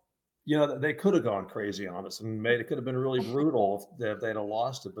all, they could have gone crazy on us and it could have been really brutal if they'd have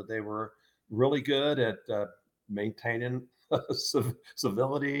lost it. But they were really good at maintaining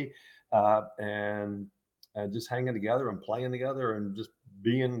civility and just hanging together and playing together and just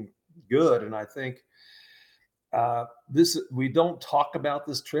being good. And I think we don't talk about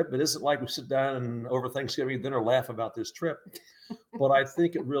this trip. It isn't like we sit down and over Thanksgiving dinner laugh about this trip, but I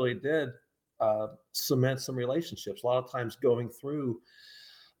think it really did cement some relationships. A lot of times going through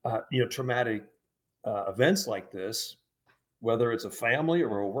traumatic events like this, whether it's a family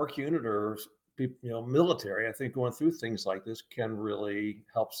or a work unit or military, I think going through things like this can really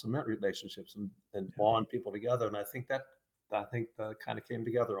help cement relationships and bond people together. And I think that kind of came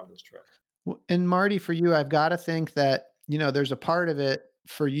together on this trip. And Marty, for you, I've got to think that, there's a part of it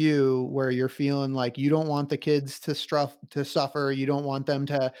for you where you're feeling like you don't want the kids to suffer. You don't want them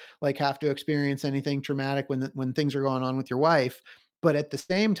to like have to experience anything traumatic when things are going on with your wife. But at the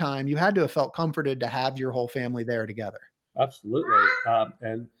same time, you had to have felt comforted to have your whole family there together. Absolutely.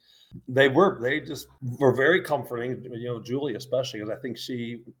 And they just were very comforting, Julie, especially, because I think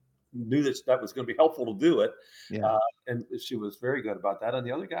she knew that was going to be helpful to do it. Yeah. And she was very good about that. And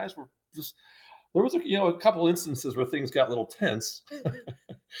the other guys were just, there was a couple instances where things got a little tense,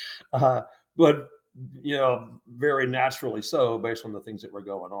 but very naturally so based on the things that were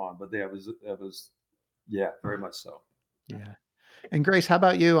going on. But it was, yeah, very much so. Yeah. And Grace, how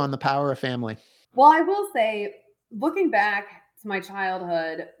about you on the power of family? Well, I will say, looking back to my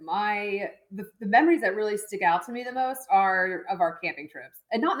childhood, the memories that really stick out to me the most are of our camping trips,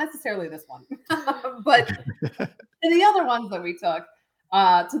 and not necessarily this one, but the other ones that we took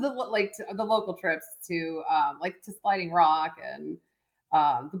to the local trips to to Sliding Rock and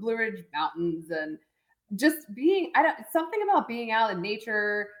the Blue Ridge Mountains, and just something about being out in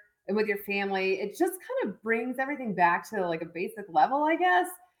nature and with your family, it just kind of brings everything back to like a basic level, I guess.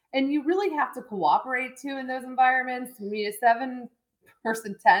 And you really have to cooperate too in those environments. I mean, a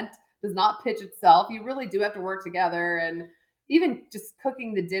 7-person tent does not pitch itself. You really do have to work together. And even just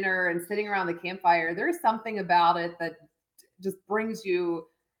cooking the dinner and sitting around the campfire, there's something about it that just brings you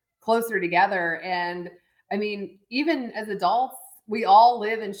closer together. And I mean, even as adults, we all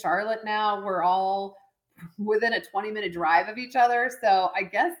live in Charlotte now. We're all within a 20-minute drive of each other. So I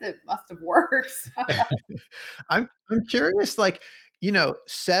guess it must have worked. I'm curious, like,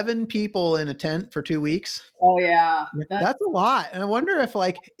 7 people in a tent for 2 weeks. Oh yeah. Yeah, That's that's a lot, and I wonder if,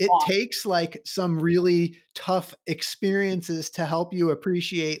 like, it awesome. takes, like, some really tough experiences to help you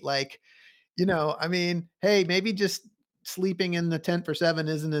appreciate, like, I mean, hey, maybe just sleeping in the tent for 7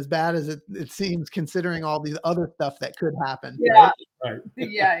 isn't as bad as it seems considering all these other stuff that could happen, right? Yeah. Right.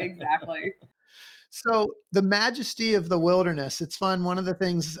 Yeah, exactly. So, the majesty of the wilderness, it's fun. One of the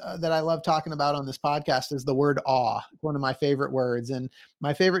things that I love talking about on this podcast is the word awe. It's one of my favorite words. And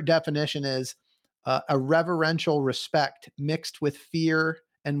my favorite definition is a reverential respect mixed with fear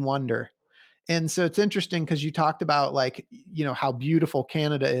and wonder. And so it's interesting because you talked about, like, how beautiful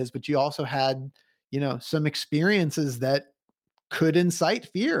Canada is, but you also had, some experiences that could incite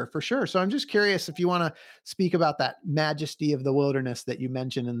fear for sure. So I'm just curious if you want to speak about that majesty of the wilderness that you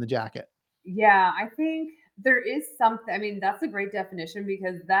mentioned in the jacket. Yeah, I think there is something. I mean, that's a great definition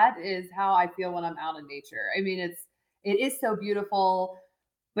because that is how I feel when I'm out in nature. I mean, it is so beautiful,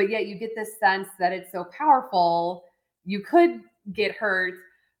 but yet you get this sense that it's so powerful. You could get hurt,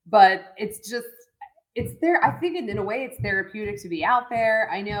 but it's there. I think in a way it's therapeutic to be out there.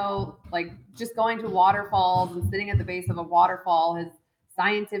 I know, like, just going to waterfalls and sitting at the base of a waterfall has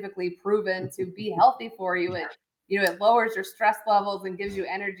scientifically proven to be healthy for you. It lowers your stress levels and gives you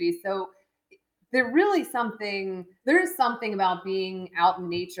energy. So there is something about being out in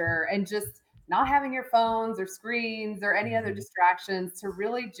nature and just not having your phones or screens or any other Mhm. distractions to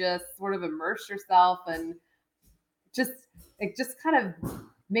really just sort of immerse yourself and just it just kind of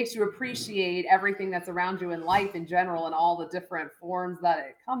makes you appreciate everything that's around you in life in general and all the different forms that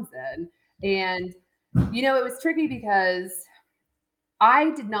it comes in. And it was tricky because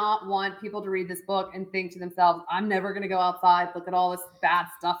I did not want people to read this book and think to themselves, I'm never going to go outside. Look at all this bad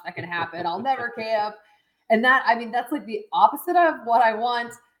stuff that can happen. I'll never camp. And I mean, that's like the opposite of what I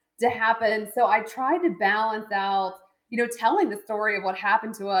want to happen. So I tried to balance out, telling the story of what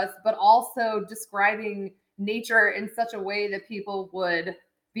happened to us, but also describing nature in such a way that people would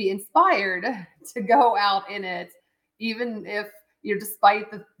be inspired to go out in it, even if,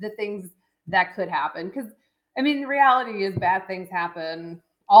 despite the things that could happen. Because I mean, the reality is bad things happen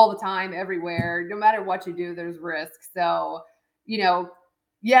all the time, everywhere. No matter what you do, there's risk. So, you know,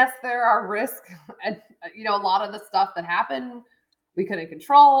 yes, there are risks, and a lot of the stuff that happened we couldn't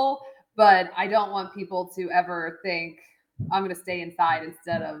control. But I don't want people to ever think I'm going to stay inside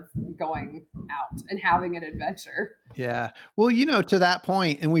instead of going out and having an adventure. Yeah. Well, to that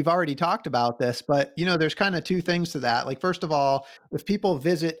point, and we've already talked about this, but there's kind of two things to that. Like, first of all, if people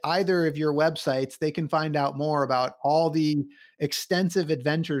visit either of your websites, they can find out more about all the extensive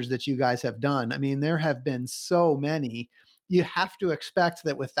adventures that you guys have done. I mean, there have been so many. You have to expect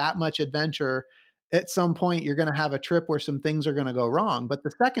that with that much adventure, at some point you're going to have a trip where some things are going to go wrong. But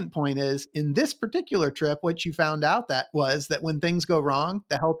the second point is, in this particular trip, what you found out that was that when things go wrong,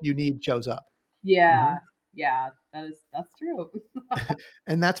 the help you need shows up. Yeah, Mhm. yeah, that's true.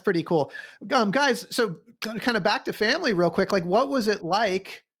 And that's pretty cool. Guys, so kind of back to family real quick. Like, what was it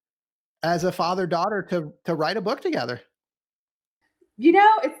like as a father-daughter to write a book together?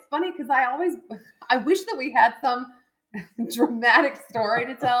 It's funny because I wish that we had some dramatic story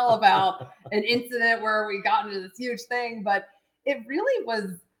to tell about an incident where we got into this huge thing, but it really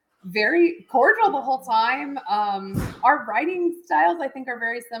was very cordial the whole time. Our writing styles, I think, are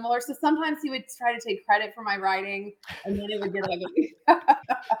very similar. So sometimes he would try to take credit for my writing, and then it would get ugly.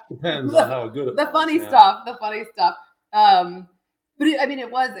 Depends on the, how good it the was. funny Yeah. stuff, the funny stuff. But I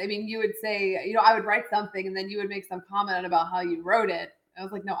mean, you would say, I would write something and then you would make some comment about how you wrote it. I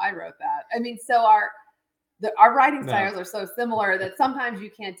was like, no, I wrote that. I mean, so our writing No. styles are so similar that sometimes you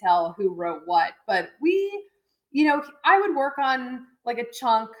can't tell who wrote what. But I would work on like a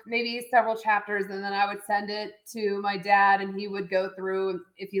chunk, maybe several chapters, and then I would send it to my dad, and he would go through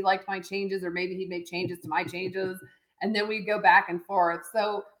if he liked my changes, or maybe he'd make changes to my changes, and then we'd go back and forth.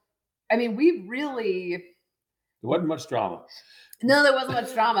 So, I mean, There wasn't much drama. no, there wasn't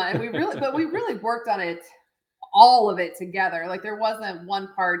much drama, and we really worked on it, all of it together. Like there wasn't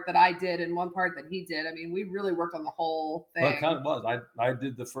one part that I did and one part that he did. I mean, we really worked on the whole Well, it thing. kind of was. I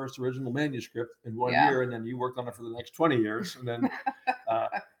did the first original manuscript in one Yeah. year, and then you worked on it for the next 20 years, and then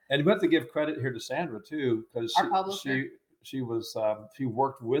And we have to give credit here to Sandra too, because Our publisher. she was she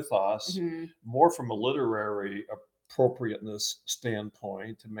worked with us Mm-hmm. more from a literary appropriateness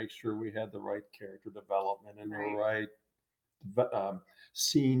standpoint to make sure we had the right character development and Right. the right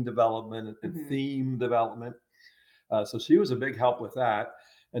scene development and Mm-hmm. theme development. So she was a big help with that.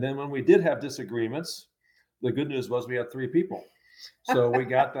 And then when we did have disagreements, the good news was we had 3 people. So we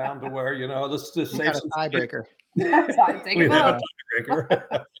got down to where, let's just You save got a some. tiebreaker. Take We a had a vote.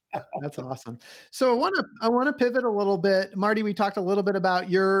 tiebreaker. That's awesome. So I want to pivot a little bit. Marty, we talked a little bit about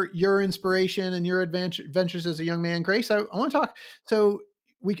your inspiration and your adventures as a young man. Grace, I want to talk. So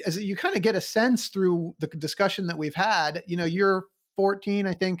as you kind of get a sense through the discussion that we've had, you're 14,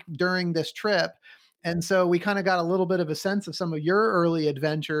 I think, during this trip. And so we kind of got a little bit of a sense of some of your early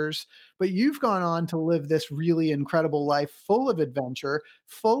adventures, but you've gone on to live this really incredible life full of adventure,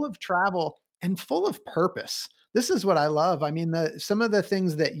 full of travel, and full of purpose. This is what I love. I mean, some of the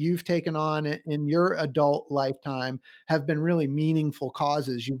things that you've taken on in your adult lifetime have been really meaningful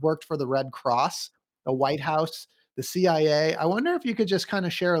causes. You've worked for the Red Cross, the White House, the CIA. I wonder if you could just kind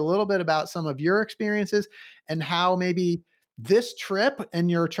of share a little bit about some of your experiences and how maybe this trip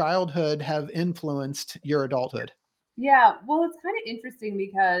and your childhood have influenced your adulthood. Yeah, well, it's kind of interesting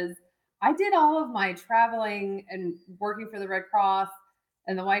because I did all of my traveling and working for the Red Cross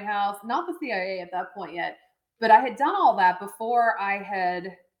and the White House, not the CIA at that point yet, but I had done all that before I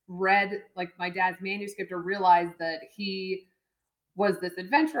had read like my dad's manuscript or realized that he was this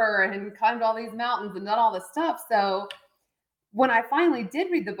adventurer and climbed all these mountains and done all this stuff. So when I finally did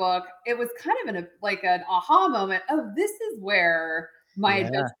read the book, it was kind of like an aha moment. Oh, this is where my Yeah.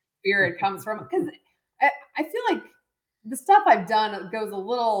 adventure spirit comes from. Because I feel like the stuff I've done goes a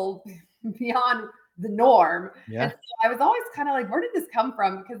little beyond the norm. Yeah. And so I was always kind of like, where did this come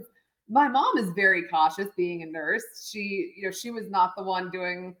from? Because my mom is very cautious being a nurse. She was not the one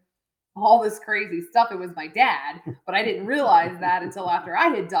doing all this crazy stuff. It was my dad, but I didn't realize that until after I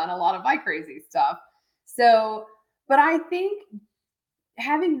had done a lot of my crazy stuff. So, but I think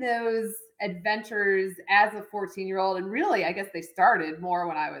having those adventures as a 14-year-old, and really, I guess they started more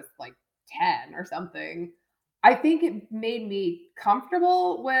when I was like 10 or something. I think it made me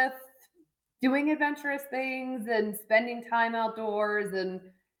comfortable with doing adventurous things and spending time outdoors and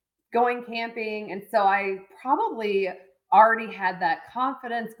going camping. And so I probably already had that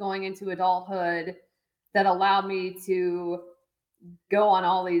confidence going into adulthood that allowed me to go on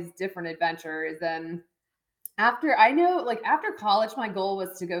all these different adventures. And after college, my goal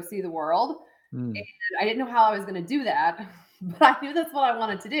was to go see the world. Mm. And I didn't know how I was going to do that, but I knew that's what I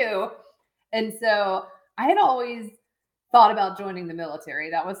wanted to do. And so I had always thought about joining the military.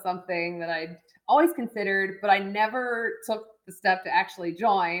 That was something that I'd always considered, but I never took the step to actually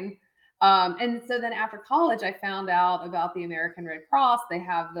join. And so then after college, I found out about the American Red Cross. They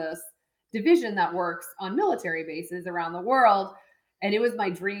have this division that works on military bases around the world. And it was my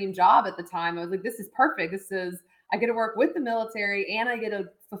dream job at the time. I was like, this is perfect. I get to work with the military and I get to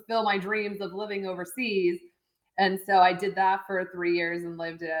fulfill my dreams of living overseas. And so I did that for 3 years and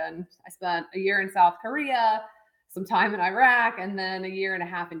I spent a year in South Korea, some time in Iraq, and then a year and a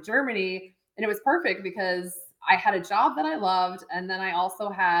half in Germany. And it was perfect because I had a job that I loved. And then I also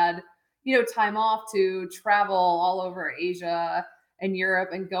had, time off to travel all over Asia and Europe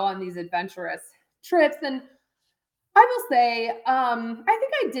and go on these adventurous trips. And I will say, I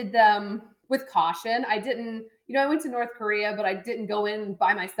think I did them with caution. I didn't, I went to North Korea, but I didn't go in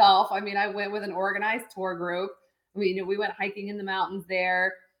by myself. I mean, I went with an organized tour group. I mean, we went hiking in the mountains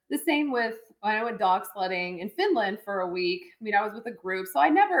there. The same with when I went dog sledding in Finland for a week. I mean, I was with a group. So I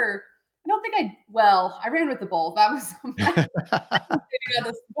ran with the bulls. That was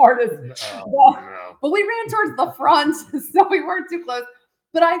the smartest. But we ran towards the front, so we weren't too close.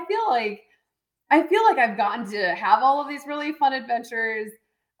 But I feel like I've gotten to have all of these really fun adventures.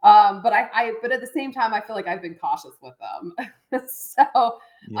 But at the same time, I feel like I've been cautious with them. So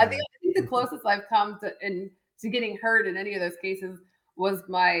yeah. I think the closest I've come to getting hurt in any of those cases was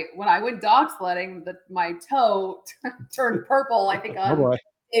when I went dog sledding, my toe turned purple, I think on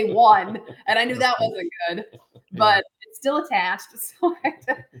day 1. And I knew that wasn't good, but it's still attached. So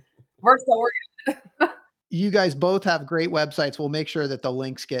we're good. You guys both have great websites. We'll make sure that the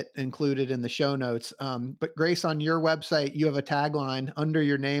links get included in the show notes. But Grace, on your website, you have a tagline under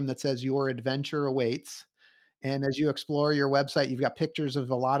your name that says "Your adventure awaits." And as you explore your website, you've got pictures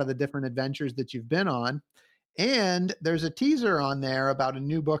of a lot of the different adventures that you've been on. And there's a teaser on there about a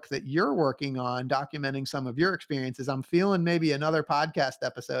new book that you're working on, documenting some of your experiences. I'm feeling maybe another podcast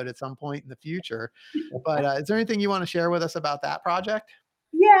episode at some point in the future. But is there anything you want to share with us about that project?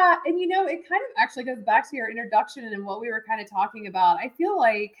 Yeah, and it kind of actually goes back to your introduction and what we were kind of talking about. I feel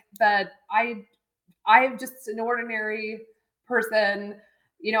like that I'm just an ordinary person.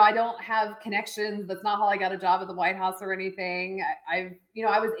 I don't have connections. That's not how I got a job at the White House or anything. I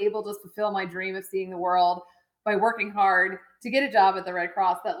was able to fulfill my dream of seeing the world by working hard to get a job at the Red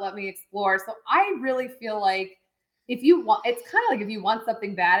Cross that let me explore. So I really feel like it's kind of like if you want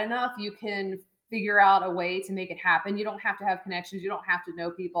something bad enough, you can figure out a way to make it happen. You don't have to have connections. You don't have to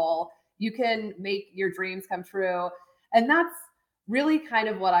know people. You can make your dreams come true. And that's really kind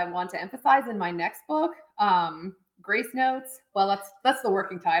of what I want to emphasize in my next book, Grace Notes. Well, that's the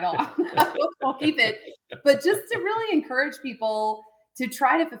working title. I'll keep it. But just to really encourage people to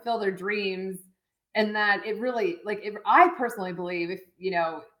try to fulfill their dreams, and that it really, I personally believe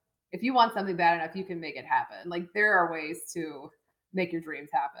if you want something bad enough, you can make it happen. Like there are ways to make your dreams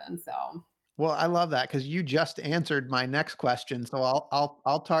happen. So Well, I love that because you just answered my next question. So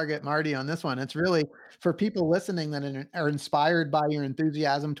I'll target Marty on this one. It's really for people listening that are inspired by your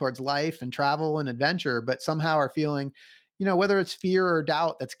enthusiasm towards life and travel and adventure, but somehow are feeling, whether it's fear or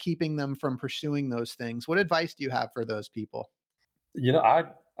doubt that's keeping them from pursuing those things. What advice do you have for those people?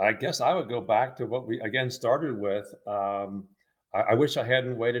 I guess I would go back to what we again started with. I wish I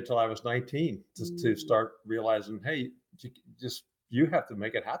hadn't waited till I was 19 to start realizing, hey, you have to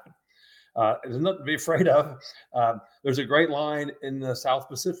make it happen. There's nothing to be afraid of. There's a great line in the South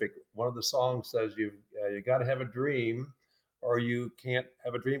Pacific. One of the songs says, "You got to have a dream, or you can't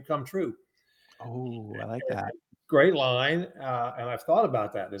have a dream come true." Oh, I like that. Great line, and I've thought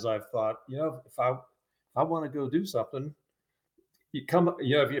about that. As I've thought, if I want to go do something,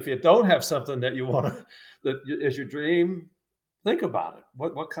 if you don't have something that you want to that is your dream, think about it.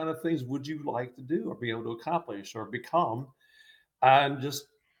 What kind of things would you like to do, or be able to accomplish, or become, and just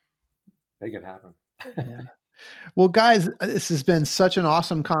make it happen. Yeah. Well, guys, this has been such an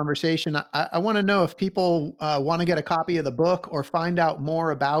awesome conversation. I want to know if people want to get a copy of the book or find out more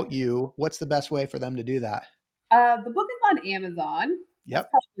about you. What's the best way for them to do that? The book is on Amazon.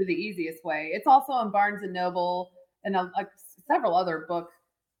 Yep. That's probably the easiest way. It's also on Barnes and Noble and several other book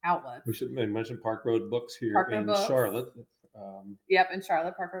outlets. We should mention Park Road Books here in Books. Charlotte. Yep, in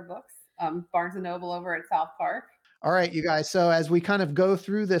Charlotte, Park Road Books. Barnes and Noble over at South Park. All right, you guys. So as we kind of go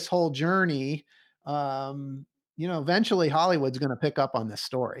through this whole journey, eventually Hollywood's going to pick up on this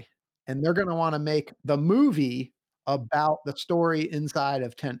story, and they're going to want to make the movie about the story inside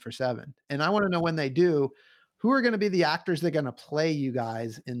of Tent for Seven. And I want to know when they do, who are going to be the actors that are going to play you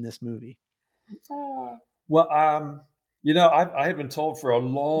guys in this movie? Well, I have been told for a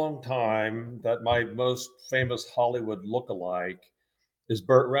long time that my most famous Hollywood lookalike is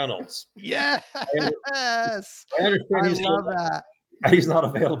Burt Reynolds. Yes. I understand he's not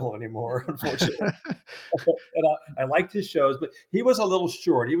available anymore, unfortunately. And I liked his shows, but he was a little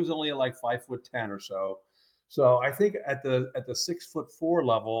short. He was only like 5'10" or so. So I think at the 6'4"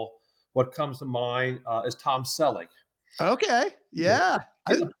 level, what comes to mind is Tom Selleck. Okay. Yeah.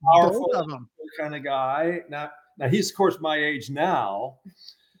 He's a powerful kind of guy. Now he's of course my age now.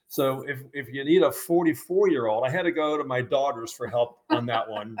 So if you need a 44-year-old, I had to go to my daughters for help on that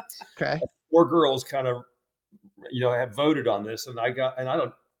one. Okay. 4 girls kind of, have voted on this, and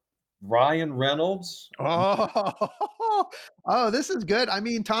Ryan Reynolds. Oh, this is good. I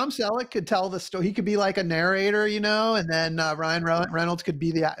mean, Tom Selleck could tell the story. He could be like a narrator, and then Ryan Reynolds could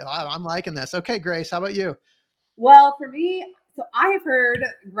be I'm liking this. Okay, Grace, how about you? Well, for me, so I have heard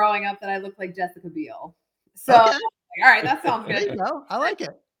growing up that I look like Jessica Biel. So, okay. All right, that sounds good. There you go. I like it.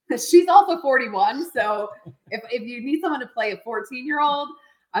 She's also 41. So if you need someone to play a 14-year-old,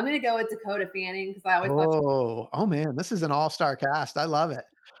 I'm going to go with Dakota Fanning because I always thought. Oh man, this is an all-star cast. I love it.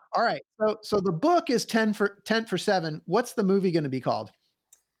 All right. So the book is Tent for Seven. What's the movie going to be called?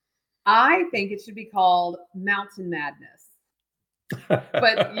 I think it should be called Mountain Madness.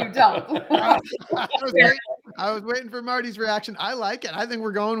 But you don't. I was waiting for Marty's reaction. I like it. I think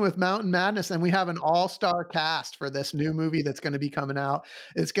we're going with Mountain Madness, and we have an all-star cast for this new movie that's going to be coming out.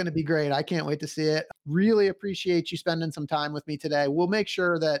 It's going to be great. I can't wait to see it. Really appreciate you spending some time with me today. We'll make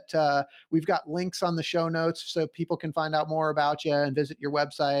sure that we've got links on the show notes so people can find out more about you and visit your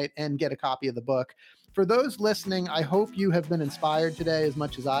website and get a copy of the book. For those listening, I hope you have been inspired today as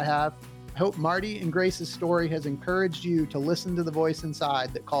much as I have. I hope Marty and Grace's story has encouraged you to listen to the voice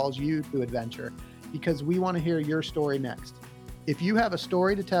inside that calls you to adventure, because we want to hear your story next. If you have a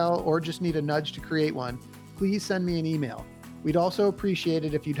story to tell or just need a nudge to create one, please send me an email. We'd also appreciate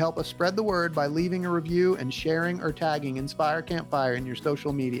it if you'd help us spread the word by leaving a review and sharing or tagging Inspire Campfire in your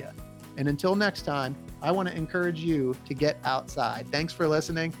social media. And until next time, I want to encourage you to get outside. Thanks for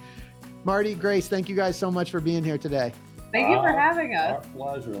listening. Marty, Grace, thank you guys so much for being here today. Thank you for having us. Our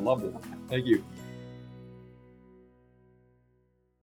pleasure. I loved it. Thank you.